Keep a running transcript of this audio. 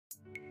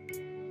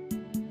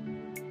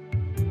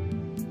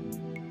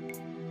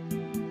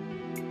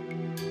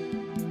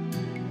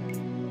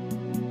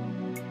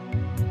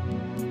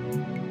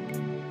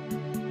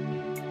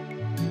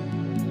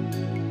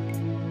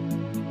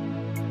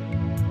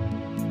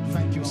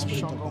tu Spirit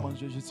chants of comme God. un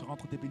Dieu, je serai en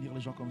train de bénir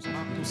les gens comme ça.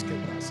 Mantus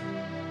quebras.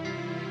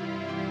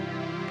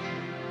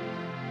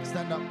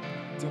 Stand up.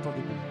 Tiens-toi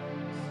debout.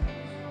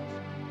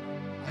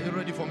 Are you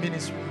ready for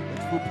ministry?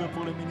 Êtes-vous prêts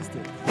pour le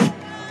ministère?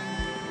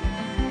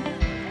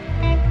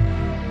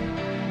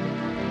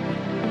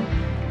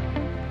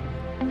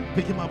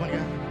 Pick him up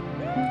again.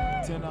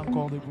 Tiens-le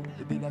encore debout.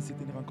 Aidez-le à se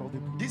tenir encore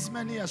debout. This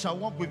man here shall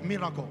walk with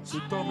miracles.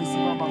 Cet homme ici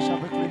va marcher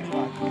avec les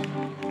miracles.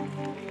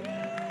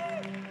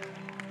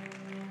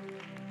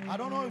 I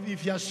don't know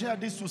if he has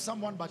shared this to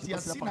someone, but he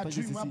has seen a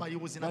dream whereby he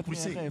was in a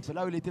crusade.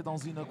 Là où il était dans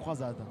une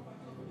croisade.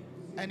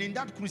 And in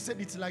that crusade,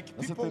 it's like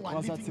people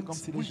were living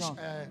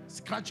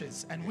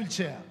scratches and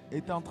wheelchair.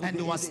 And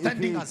they were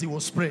standing as he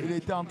was Il praying.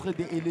 était en train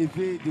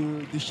d'élever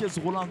des chaises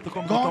roulantes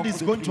comme God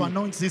is going to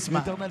anoint this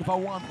man. L'Éternel va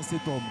oindre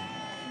cet homme.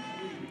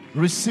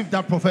 Receive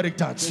that prophetic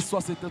touch.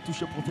 Reçois cette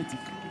touche prophétique.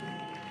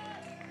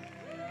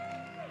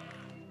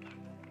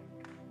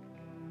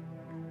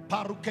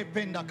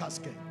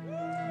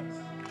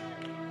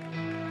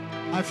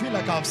 I feel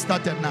like I've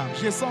started now.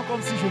 Je sens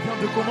comme si je viens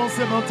de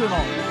commencer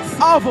maintenant.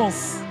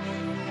 Avance.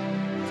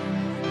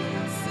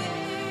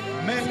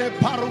 Mele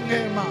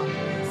parungema.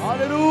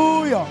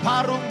 Alléluia.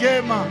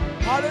 Parungema.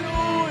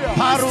 Alléluia.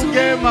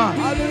 Parungema.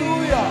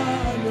 Alléluia.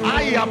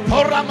 Aya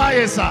pora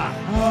maesa.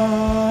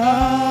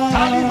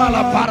 Talima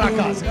la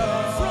parakas.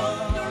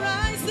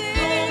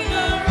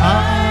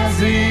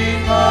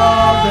 Rising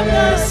of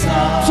the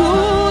sun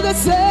To the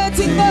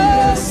setting to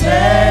the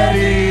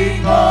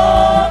setting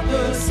of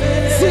the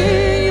sun.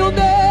 See your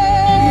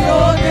name.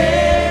 Your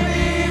name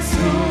is to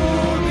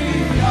be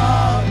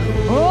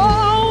hallowed.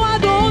 Oh,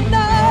 Adonai.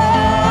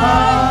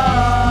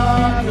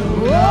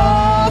 Oh,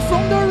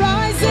 from the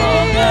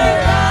rising of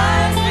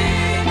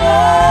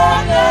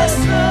the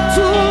sun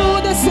to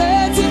the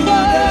setting to the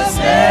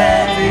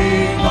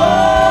setting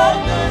of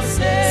the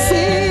sun.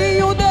 See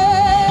your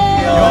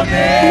name. Your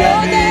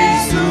name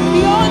is to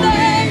Your be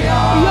name.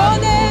 hallowed. Your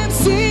name.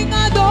 Sing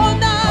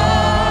Adonai.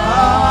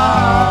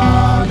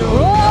 Oh,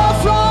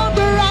 from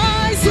the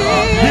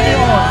rising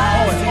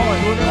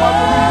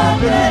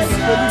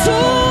to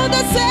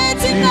the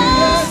setting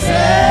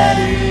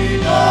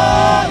Setting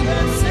of the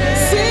sun.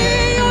 See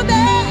your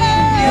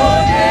name. Your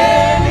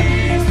name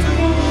is to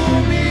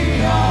be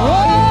hallowed.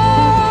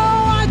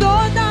 Oh,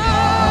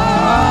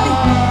 Adonai.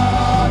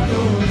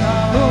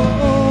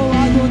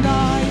 Oh,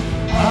 Adonai.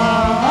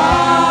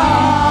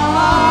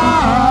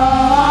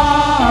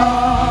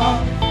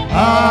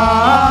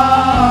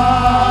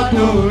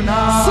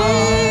 Adonai.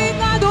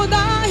 Sing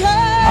Adonai.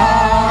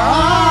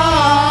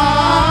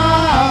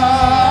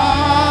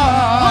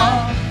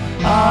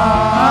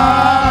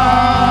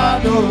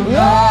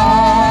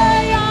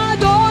 Hey,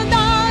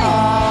 Adonai.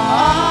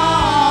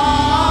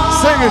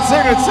 Sing it,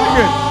 sing it, sing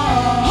it.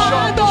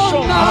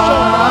 Adonai.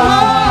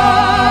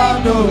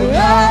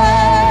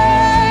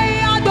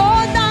 Hey,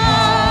 Adonai.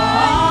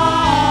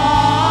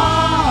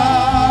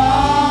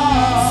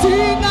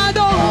 Sing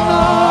Adonai.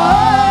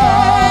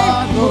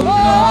 Oh,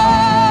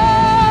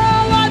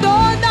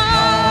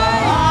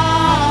 Adonai.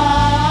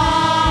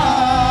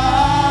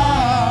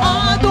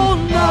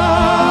 Adonai.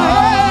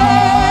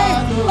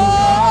 Oh,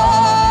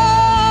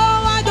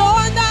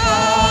 Adonai.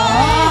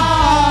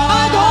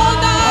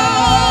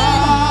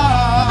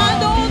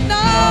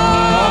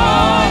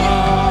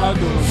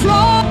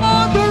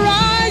 From the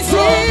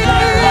rising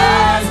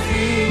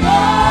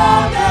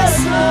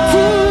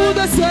to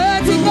the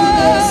setting of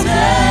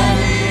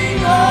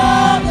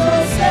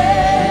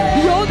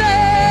your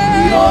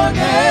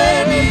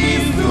name.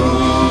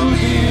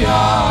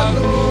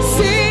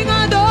 Sing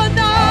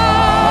Adonai.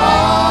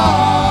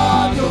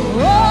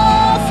 Oh,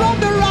 from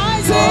the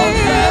rising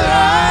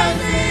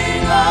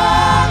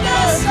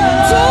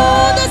to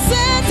the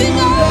setting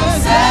of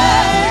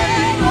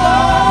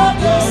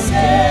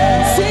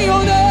Sing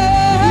your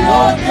name.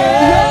 Your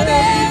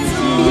name.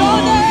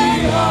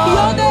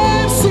 Your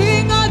name.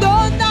 Sing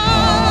Adonai.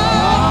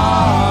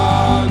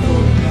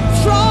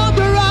 From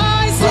the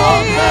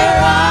rising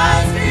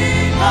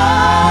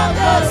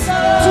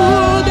to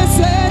the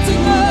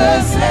setting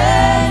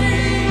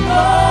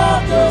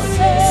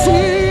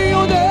Sing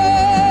your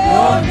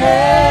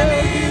name.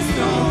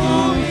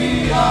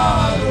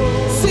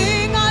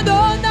 Sing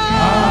Adonai.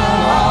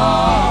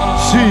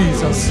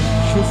 Jesus.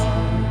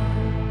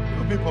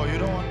 You people, you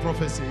don't want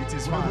prophecy, it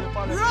is fine.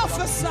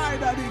 Prophesy,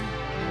 Daddy.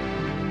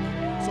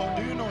 So,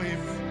 do you know him?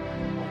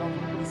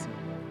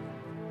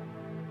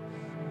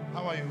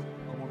 How are you?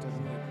 Comment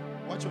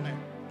allez-vous? What's your name?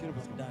 Quel est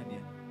votre nom?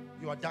 Daniel.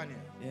 You are Daniel.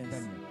 Yes.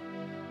 Daniel.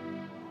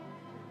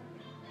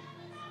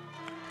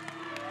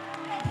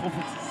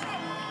 Prophétise.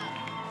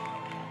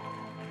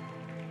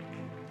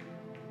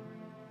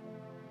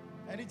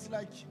 And it's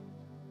like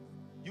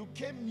you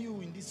came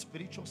new in this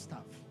spiritual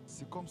stuff,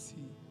 C'est comme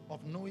si of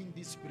knowing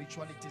this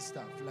spirituality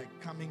stuff, like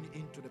coming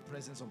into the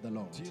presence of the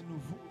Lord. tu es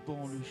nouveau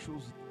dans les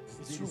choses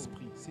It's de true.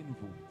 l'esprit. C'est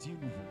nouveau. Dieu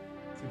est nouveau.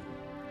 C'est vrai.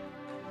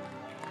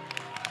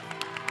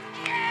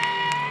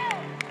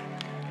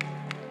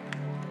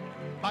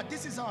 But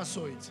this is how I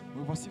saw it.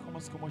 Mais voici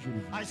comment je l'ai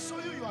vu. I saw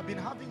you have been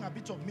having a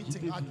bit of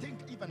meeting. I think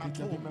even at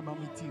home. Même un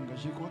meeting.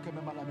 Je crois que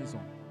même à la maison.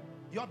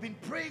 You have been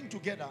praying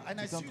together, and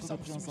I see some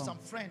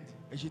friends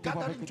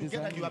gathering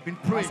together. You have been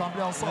praying.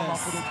 Yes.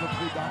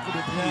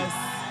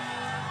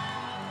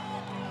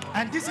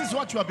 And this is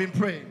what you have been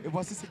praying.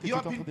 You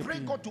have been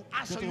praying God to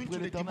usher you into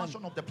the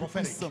dimension of the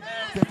prophetic.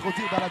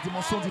 T'introduire dans la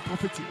dimension du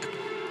prophétique.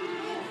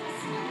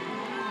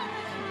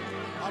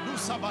 Adu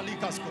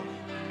sabalikasko,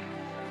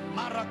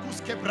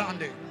 marakuske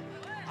brande,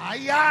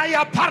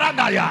 ayaya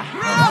paranaya,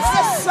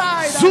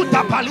 Prophesy.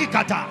 suta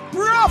palikata.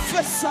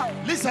 Prophesy.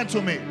 Listen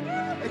to me.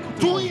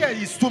 2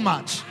 years is too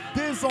much.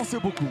 2 ans, c'est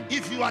beaucoup.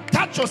 If you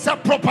attach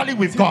yourself properly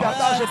with God,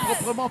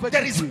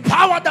 there is Dieu,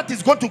 power that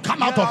is going to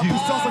come out of you.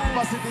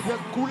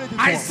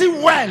 I see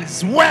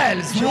wells.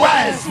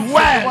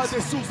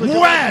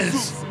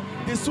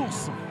 Des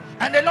sources.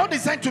 And the Lord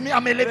is saying to me,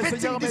 I'm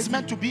elevating this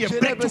man to be a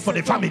breakthrough for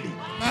the family.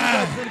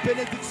 Une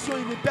bénédiction,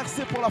 une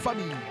percée pour la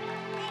famille.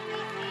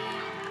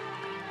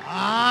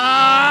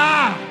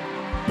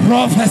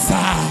 Prophesy.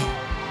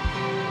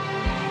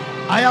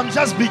 I am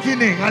just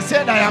beginning. I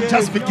said I am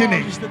just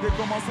beginning.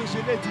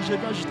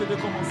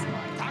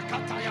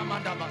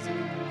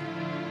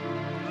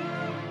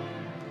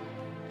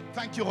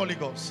 Thank you, Holy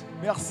Ghost.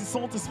 Merci,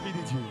 Saint-Esprit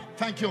de Dieu.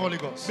 Thank you, Holy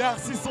Ghost.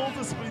 Merci,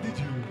 Saint-Esprit de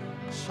Dieu.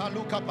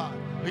 Shalukapa.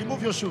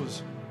 Remove your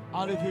shoes.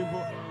 Enlève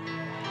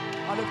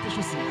tes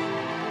chaussures.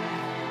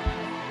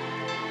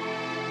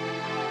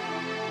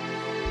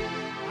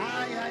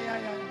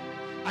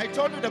 I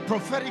told you the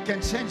prophetic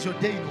can change your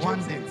day in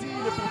one day.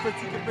 Le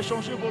prophétique peut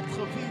changer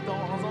votre vie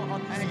en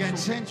and it can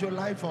change your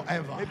life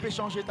forever. Et peut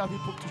changer ta vie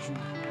pour toujours.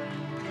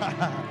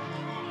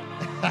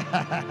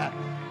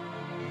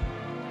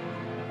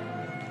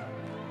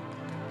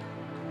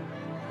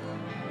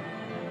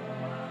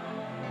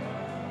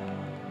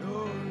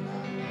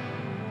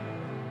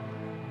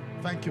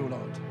 Thank you,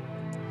 Lord.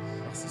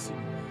 Merci,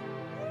 Seigneur.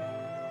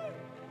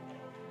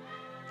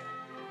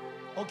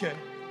 Okay.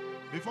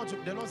 Before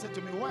the Lord said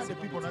to me, why are the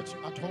people at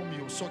home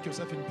you soak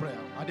yourself in prayer?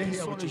 Are they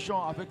here with you?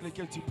 Gens avec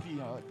lesquels tu pries.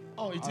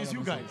 Oh, it is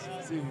you guys.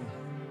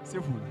 C'est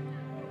vous.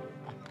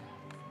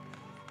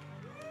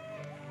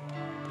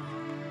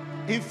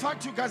 In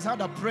fact, you guys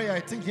had a prayer,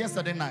 I think,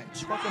 yesterday night.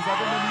 Je crois que vous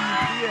avez même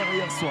une prière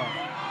hier soir.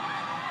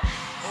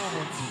 Oh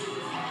mon Dieu.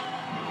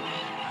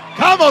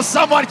 Come on,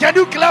 someone, can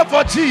you clap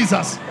for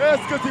Jesus?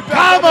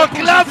 Come on,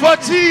 clap for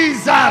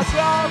Jesus.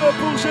 Acclame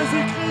pour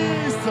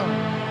Jésus-Christ.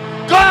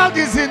 God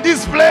is in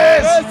this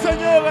place.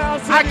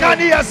 I can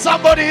hear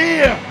somebody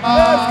here.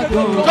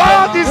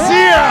 God is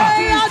here.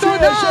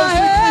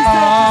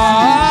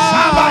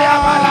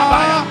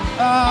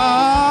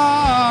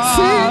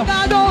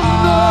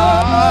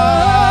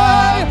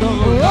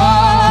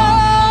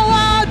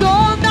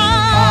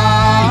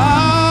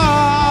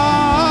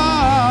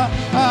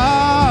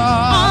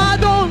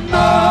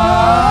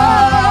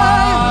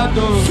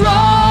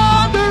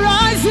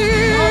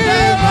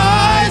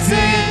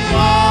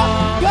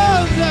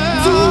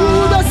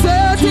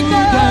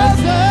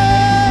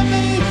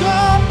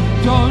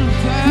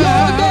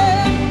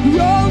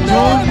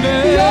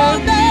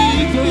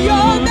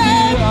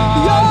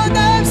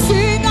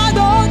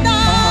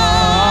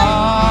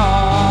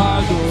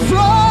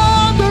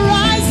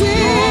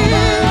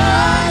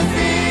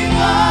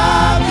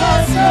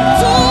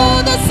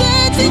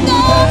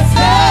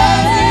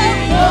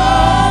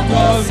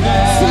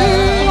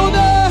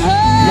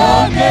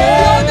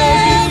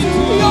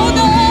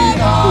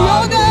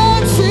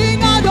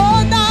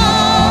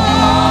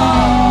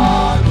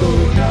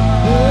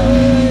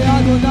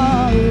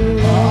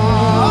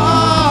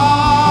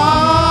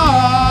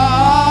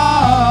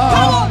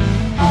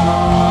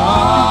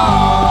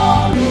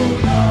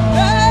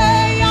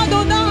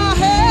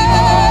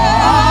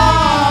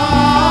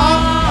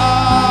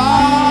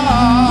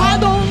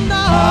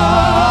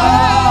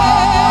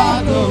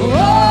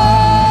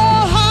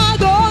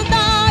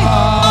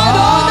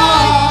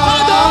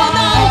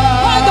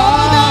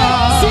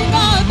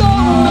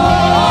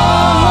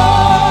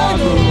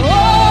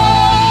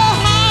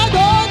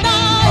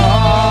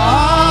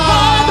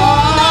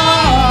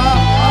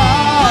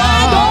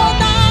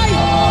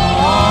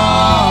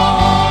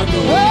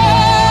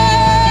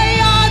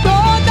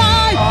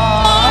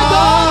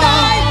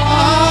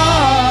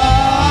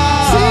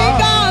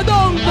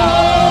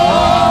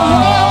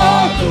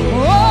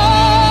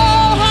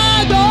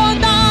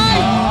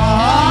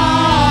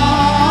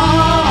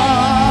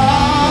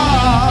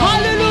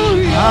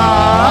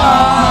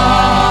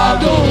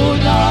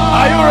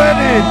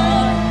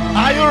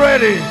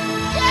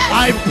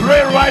 I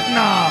pray right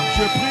now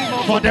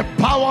for the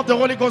power of the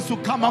Holy Ghost to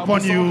come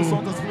upon you.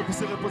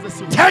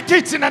 Take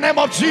it in the name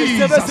of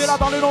Jesus.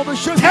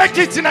 Take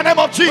it in the name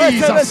of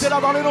Jesus.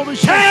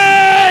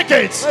 Take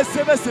it.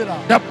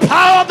 The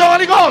power of the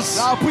Holy Ghost.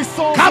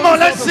 Come on,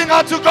 let's sing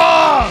out to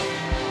God.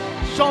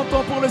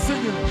 Chantons pour le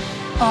Seigneur.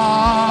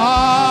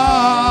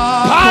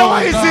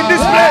 Power is in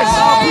this place.